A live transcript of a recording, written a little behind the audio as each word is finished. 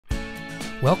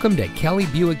Welcome to Kelley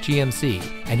Buick GMC,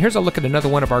 and here's a look at another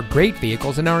one of our great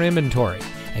vehicles in our inventory,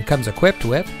 and comes equipped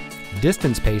with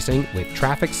distance pacing with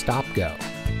traffic stop go,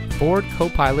 Ford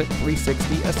Copilot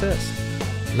 360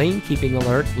 assist, lane keeping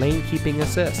alert, lane keeping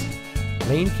assist,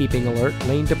 lane keeping alert,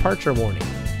 lane departure warning,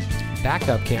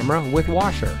 backup camera with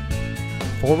washer,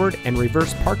 forward and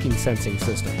reverse parking sensing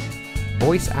system,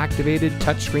 voice activated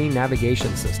touchscreen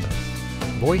navigation system,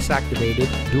 voice activated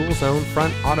dual zone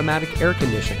front automatic air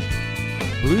conditioning,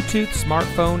 Bluetooth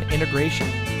smartphone integration,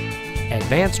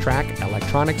 advanced track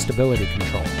electronic stability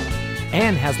control,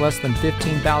 and has less than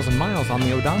 15,000 miles on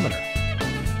the odometer.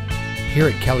 Here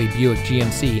at Kelley Buick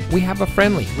GMC, we have a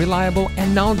friendly, reliable,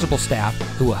 and knowledgeable staff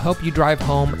who will help you drive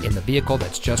home in the vehicle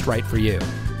that's just right for you.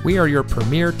 We are your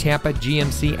premier Tampa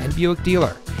GMC and Buick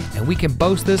dealer, and we can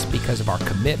boast this because of our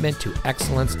commitment to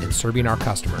excellence in serving our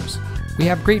customers. We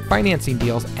have great financing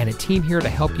deals and a team here to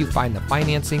help you find the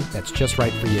financing that's just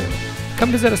right for you.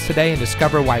 Come visit us today and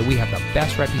discover why we have the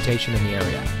best reputation in the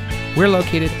area. We're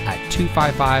located at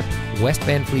 255 West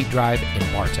Van Fleet Drive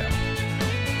in Bartow.